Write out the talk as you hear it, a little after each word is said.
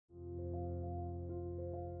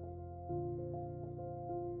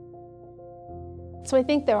So I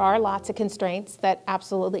think there are lots of constraints that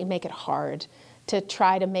absolutely make it hard to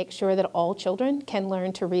try to make sure that all children can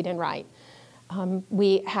learn to read and write.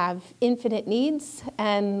 We have infinite needs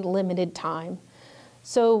and limited time.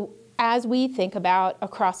 So as we think about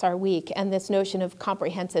across our week and this notion of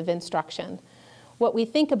comprehensive instruction, what we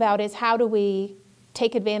think about is how do we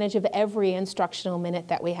take advantage of every instructional minute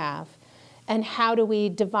that we have? And how do we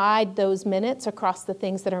divide those minutes across the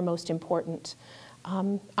things that are most important?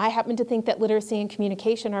 I happen to think that literacy and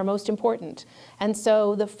communication are most important. And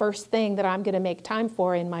so the first thing that I'm going to make time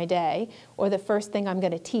for in my day, or the first thing I'm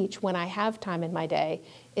going to teach when I have time in my day,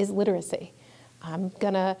 is literacy. I'm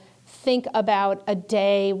going to think about a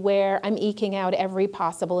day where I'm eking out every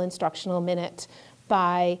possible instructional minute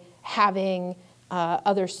by having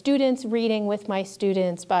other students reading with my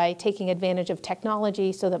students, by taking advantage of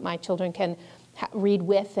technology so that my children can read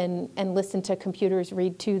with and listen to computers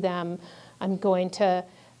read to them. I'm going to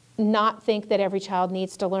not think that every child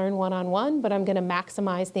needs to learn one-on-one, but I'm going to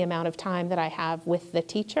maximize the amount of time that I have with the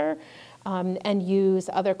teacher and use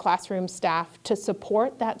other classroom staff to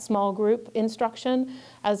support that small group instruction,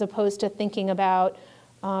 as opposed to thinking about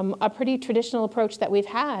a pretty traditional approach that we've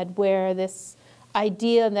had, where this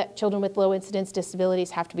idea that children with low incidence disabilities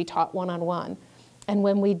have to be taught one-on-one. And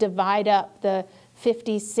when we divide up the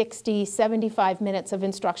 50, 60, 75 minutes of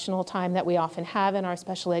instructional time that we often have in our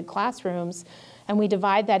special ed classrooms, and we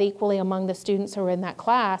divide that equally among the students who are in that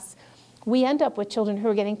class, we end up with children who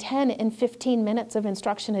are getting 10 and 15 minutes of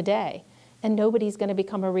instruction a day, and nobody's going to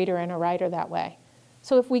become a reader and a writer that way.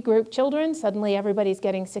 So if we group children, suddenly everybody's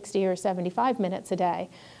getting 60 or 75 minutes a day,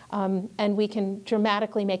 and we can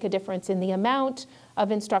dramatically make a difference in the amount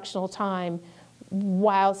of instructional time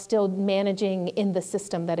while still managing in the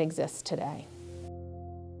system that exists today.